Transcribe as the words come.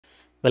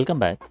Welcome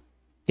back.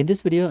 In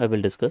this video, I will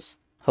discuss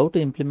how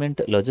to implement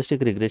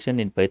logistic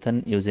regression in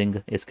Python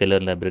using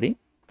skLearn library.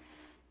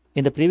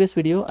 In the previous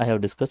video, I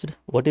have discussed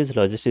what is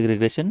logistic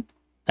regression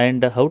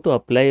and how to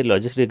apply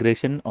logistic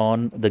regression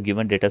on the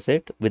given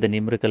dataset with a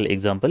numerical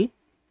example.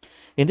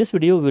 In this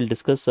video, we will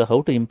discuss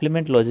how to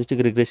implement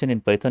logistic regression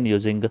in Python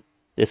using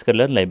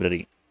skLearn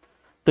library.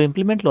 To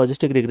implement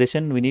logistic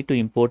regression, we need to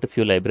import a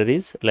few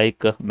libraries like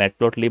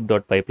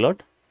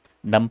matplotlib.pyplot,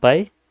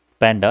 numpy,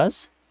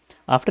 pandas.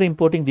 After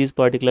importing these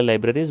particular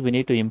libraries, we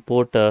need to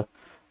import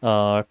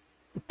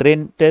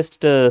train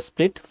test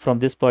split from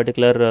this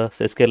particular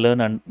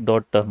skLearn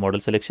and model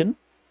selection,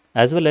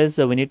 as well as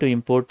we need to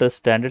import a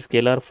standard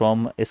scalar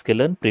from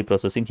skLearn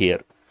preprocessing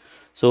here.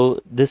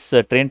 So this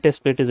train test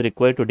split is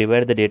required to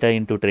divide the data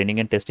into training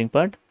and testing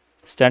part.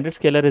 Standard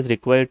scalar is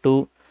required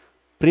to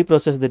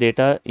pre-process the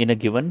data in a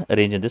given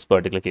range in this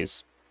particular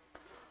case.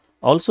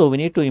 Also, we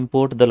need to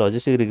import the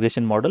logistic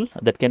regression model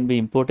that can be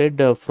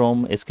imported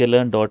from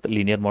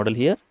skLearn.linear model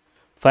here.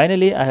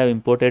 Finally, I have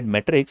imported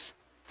metrics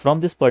from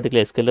this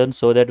particular skLearn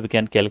so that we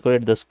can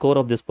calculate the score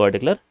of this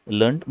particular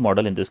learned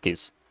model in this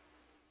case.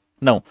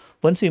 Now,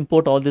 once you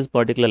import all these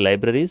particular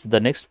libraries, the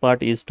next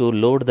part is to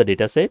load the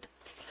dataset.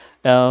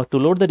 To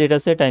load the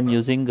dataset, I am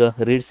using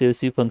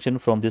read_cc function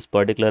from this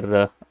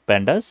particular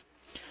pandas.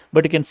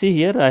 But you can see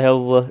here I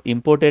have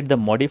imported the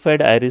modified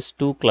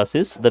iris2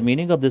 classes. The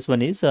meaning of this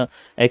one is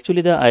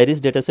actually the iris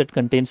dataset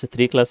contains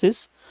 3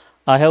 classes.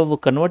 I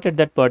have converted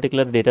that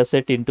particular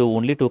dataset into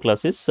only 2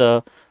 classes.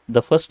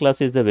 The first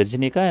class is the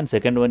Virginica and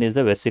second one is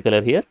the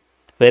versicolor here.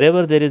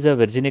 Wherever there is a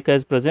Virginica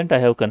is present, I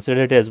have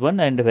considered it as 1,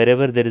 and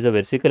wherever there is a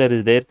versicolor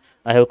is there,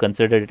 I have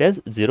considered it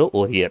as 0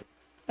 over here.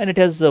 And it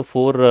has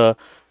 4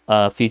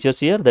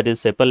 features here, that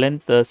is sepal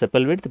length,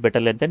 sepal width,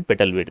 petal length and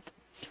petal width.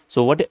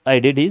 So what I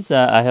did is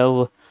I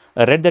have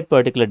read that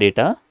particular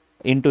data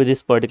into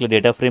this particular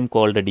data frame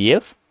called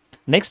df.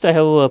 Next, I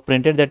have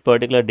printed that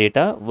particular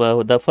data,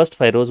 the first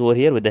 5 rows over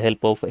here with the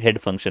help of head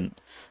function,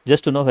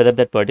 just to know whether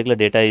that particular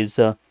data is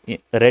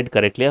read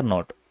correctly or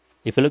not.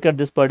 If you look at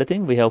this particular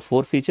thing, we have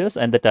 4 features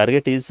and the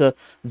target is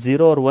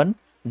 0 or 1.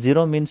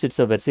 0 means it's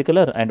a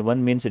versicolor and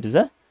 1 means it is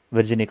a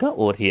Virginica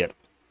over here.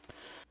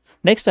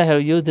 Next, I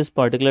have used this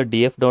particular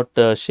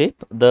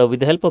df.shape. With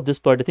the help of this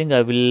particular thing,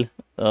 I will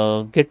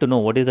get to know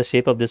what is the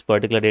shape of this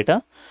particular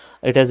data.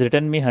 It has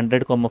written me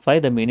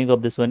 100,5. The meaning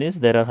of this one is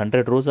there are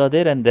 100 rows are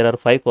there and there are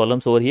 5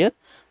 columns over here,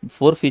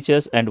 4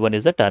 features and 1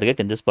 is the target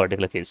in this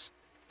particular case.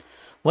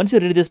 Once you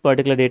read this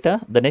particular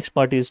data, the next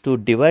part is to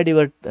divide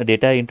your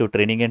data into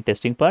training and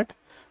testing part.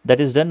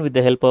 That is done with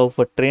the help of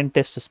a train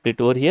test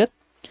split over here.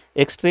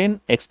 Xtrain,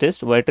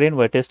 xtest, ytrain,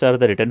 ytest are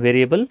the return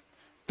variable.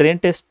 Train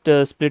test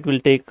split will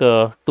take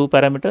 2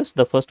 parameters.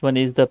 The first one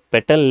is the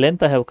petal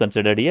length I have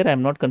considered here. I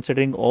am not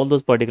considering all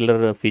those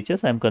particular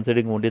features. I am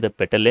considering only the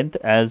petal length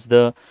as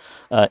the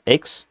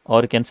x,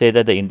 or you can say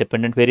that the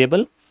independent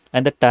variable,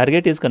 and the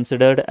target is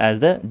considered as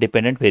the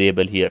dependent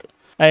variable here.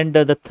 And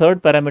the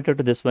third parameter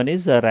to this one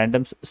is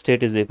random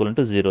state is equal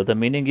to 0. The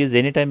meaning is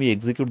anytime you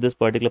execute this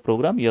particular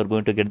program, you are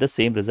going to get the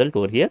same result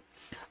over here.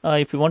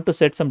 If you want to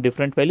set some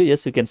different value,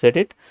 yes, you can set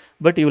it,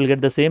 but you will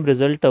get the same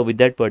result with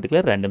that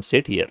particular random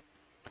state here.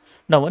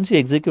 Now, once you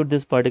execute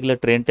this particular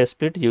train test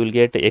split, you will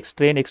get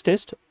xtrain,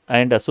 xtest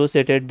and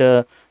associated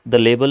the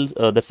labels,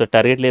 that's a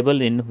target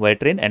label in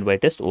ytrain and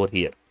ytest over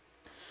here.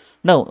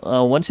 Now,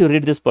 once you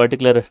read this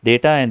particular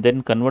data and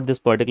then convert this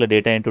particular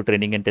data into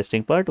training and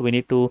testing part, we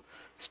need to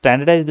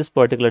standardize this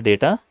particular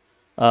data.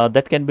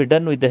 That can be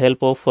done with the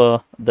help of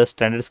the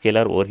standard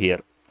scalar over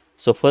here.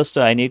 So first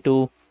I need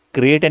to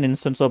create an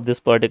instance of this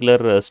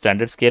particular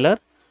standard scalar,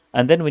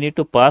 and then we need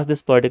to pass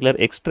this particular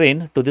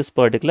xtrain to this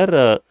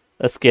particular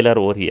a scalar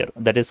over here,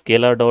 that is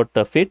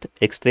scalar.fit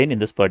xtrain in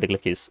this particular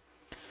case.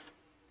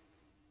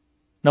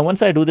 Now,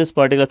 once I do this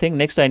particular thing,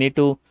 next I need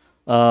to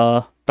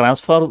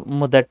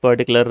transform that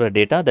particular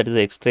data, that is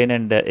xtrain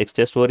and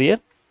xtest over here.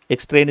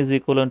 Xtrain is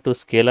equivalent to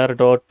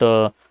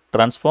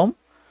scalar.transform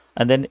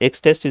and then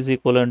xtest is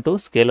equivalent to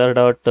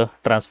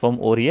scalar.transform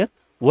over here.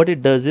 What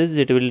it does is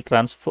it will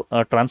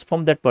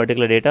transform that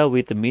particular data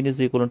with mean is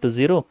equivalent to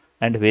 0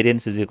 and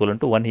variance is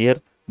equivalent to 1 here.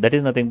 That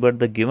is nothing but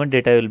the given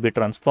data will be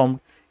transformed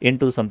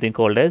into something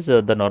called as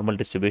the normal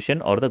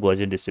distribution or the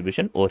Gaussian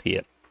distribution over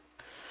here.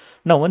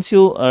 Now, once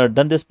you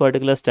done this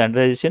particular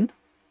standardization,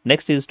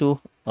 next is to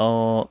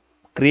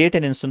create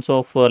an instance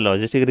of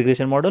logistic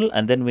regression model,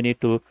 and then we need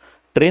to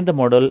train the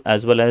model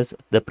as well as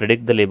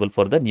predict the label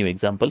for the new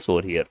examples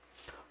over here.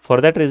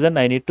 For that reason,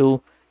 I need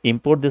to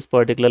import this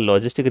particular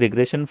logistic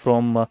regression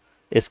from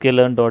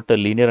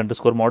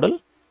skLearn.linear_model.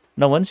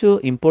 Now, once you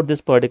import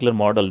this particular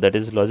model, that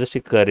is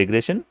logistic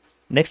regression,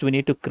 next we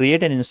need to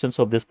create an instance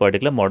of this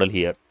particular model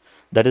here.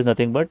 That is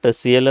nothing but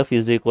CLF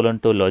is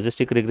equivalent to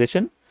logistic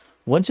regression.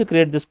 Once you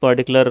create this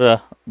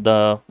particular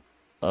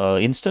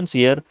instance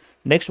here,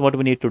 next what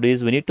we need to do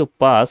is we need to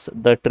pass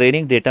the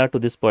training data to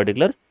this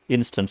particular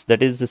instance,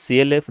 that is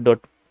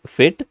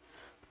CLF.fit.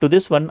 To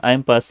this one I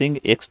am passing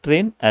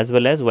xtrain as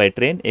well as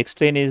ytrain.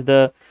 Xtrain is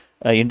the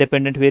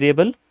independent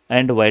variable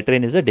and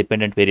ytrain is a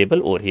dependent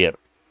variable over here.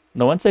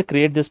 Now once I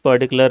create this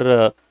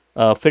particular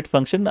fit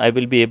function, I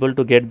will be able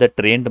to get the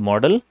trained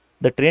model.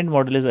 The trained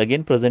model is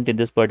again present in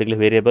this particular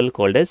variable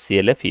called as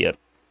CLF here.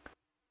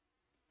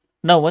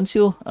 Now once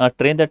you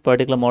train that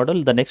particular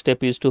model, the next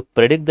step is to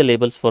predict the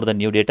labels for the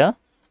new data.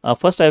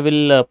 First I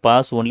will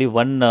pass only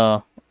one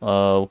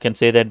can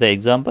say that the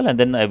example, and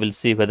then I will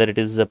see whether it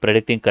is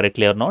predicting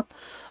correctly or not.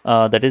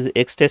 That is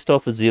x test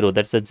of 0,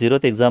 that's the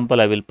 0th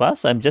example I will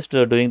pass. I'm just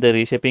doing the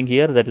reshaping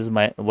here, that is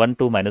my 1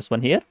 to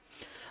 -1 here.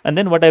 And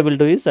then what I will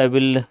do is I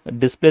will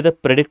display the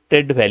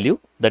predicted value,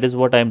 that is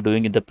what I am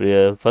doing in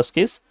the first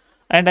case,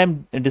 and I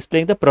am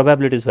displaying the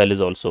probabilities values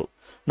also.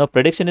 Now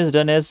prediction is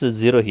done as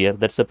 0 here,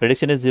 that's the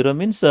prediction is 0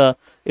 means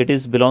it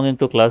is belonging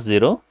to class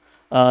 0.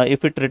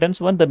 If it returns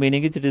 1, the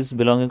meaning is it is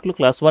belonging to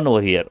class 1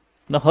 over here.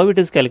 Now how it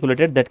is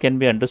calculated, that can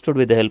be understood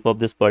with the help of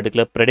this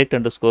particular predict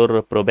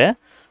underscore proba.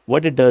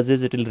 What it does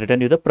is it will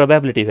return you the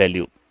probability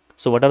value.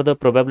 So what are the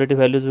probability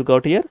values we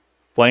got here?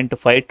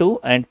 0.52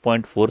 and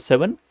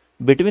 0.47.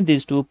 Between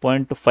these two,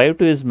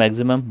 0.52 is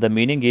maximum. The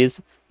meaning is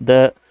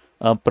the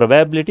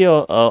probability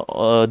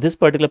or this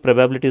particular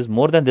probability is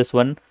more than this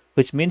one,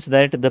 which means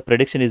that the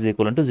prediction is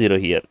equivalent to 0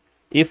 here.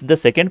 If the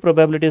second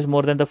probability is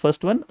more than the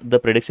first one, the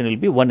prediction will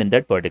be 1 in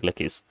that particular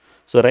case.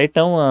 So right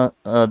now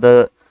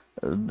the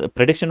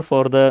prediction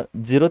for the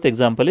 0th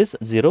example is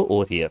 0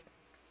 over here.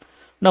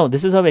 Now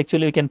this is how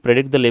actually we can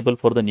predict the label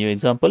for the new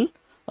example.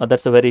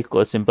 That's a very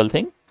simple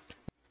thing.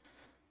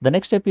 The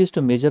next step is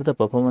to measure the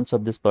performance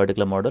of this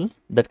particular model.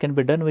 That can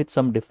be done with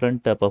some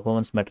different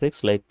performance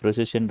metrics like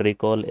precision,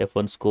 recall,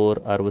 F1 score,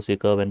 ROC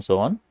curve, and so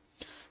on.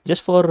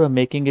 Just for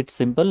making it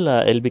simple,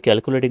 I'll be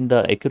calculating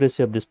the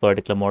accuracy of this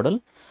particular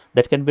model.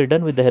 That can be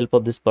done with the help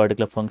of this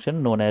particular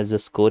function known as a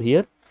score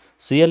here.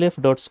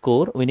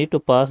 CLF.score, we need to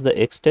pass the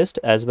X test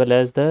as well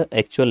as the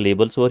actual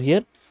labels over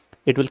here.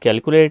 It will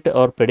calculate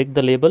or predict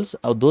the labels.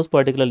 Those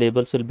particular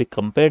labels will be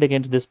compared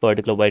against this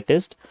particular Y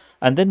test,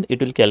 and then it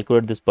will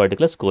calculate this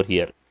particular score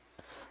here.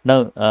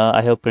 Now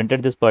I have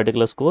printed this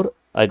particular score.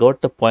 I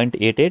got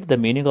 0.88. The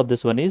meaning of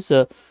this one is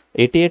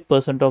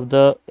 88% of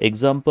the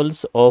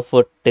examples of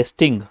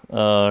testing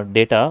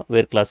data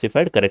were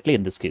classified correctly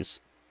in this case.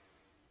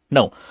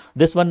 Now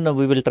this one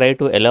we will try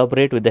to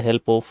elaborate with the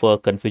help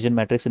of confusion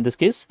matrix. In this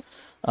case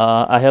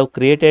I have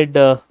created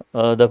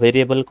the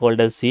variable called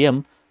as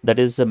CM, that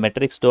is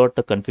matrix dot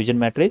confusion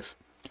matrix.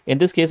 In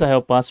this case I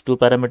have passed two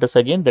parameters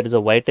again, that is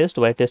a Y test.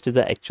 Y test is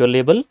the actual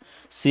label.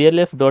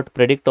 CLF dot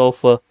predict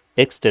of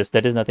X test,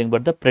 that is nothing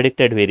but the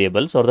predicted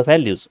variables or the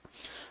values.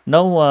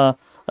 Now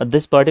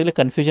this particular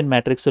confusion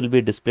matrix will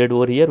be displayed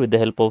over here with the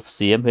help of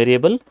CM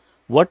variable.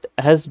 What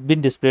has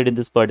been displayed in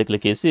this particular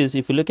case is,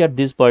 if you look at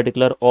this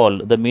particular all,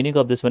 the meaning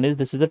of this one is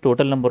this is the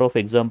total number of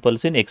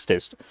examples in X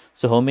test.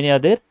 So how many are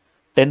there?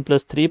 10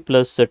 plus 3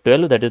 plus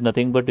 12, that is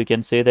nothing but you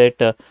can say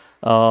that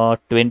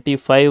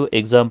 25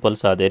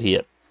 examples are there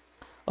here.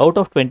 Out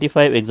of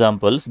 25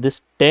 examples,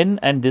 this 10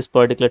 and this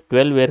particular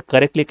 12 were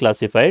correctly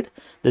classified.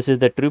 This is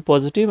the true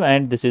positive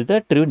and this is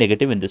the true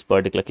negative in this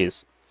particular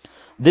case.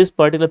 This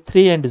particular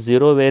 3 and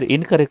 0 were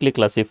incorrectly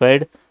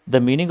classified. The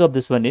meaning of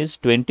this one is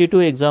 22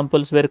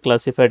 examples were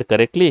classified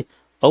correctly.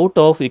 Out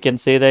of, you can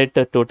say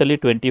that totally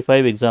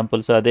 25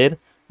 examples are there.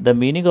 The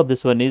meaning of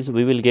this one is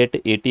we will get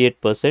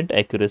 88%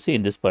 accuracy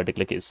in this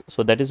particular case.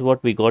 So that is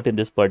what we got in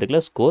this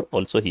particular score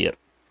also here.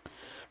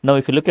 Now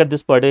if you look at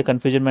this particular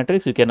confusion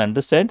matrix, you can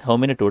understand how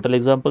many total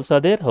examples are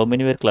there, how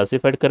many were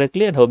classified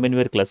correctly and how many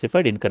were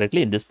classified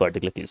incorrectly in this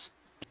particular case.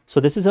 So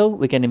this is how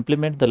we can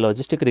implement the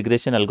logistic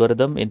regression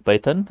algorithm in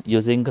Python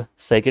using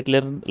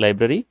skLearn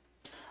library.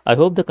 I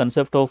hope the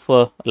concept of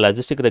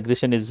logistic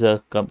regression is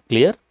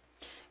clear.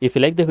 If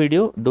you like the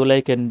video, do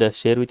like and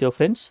share with your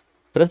friends.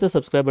 Press the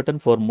subscribe button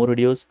for more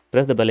videos.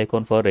 Press the bell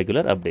icon for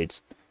regular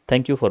updates.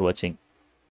 Thank you for watching.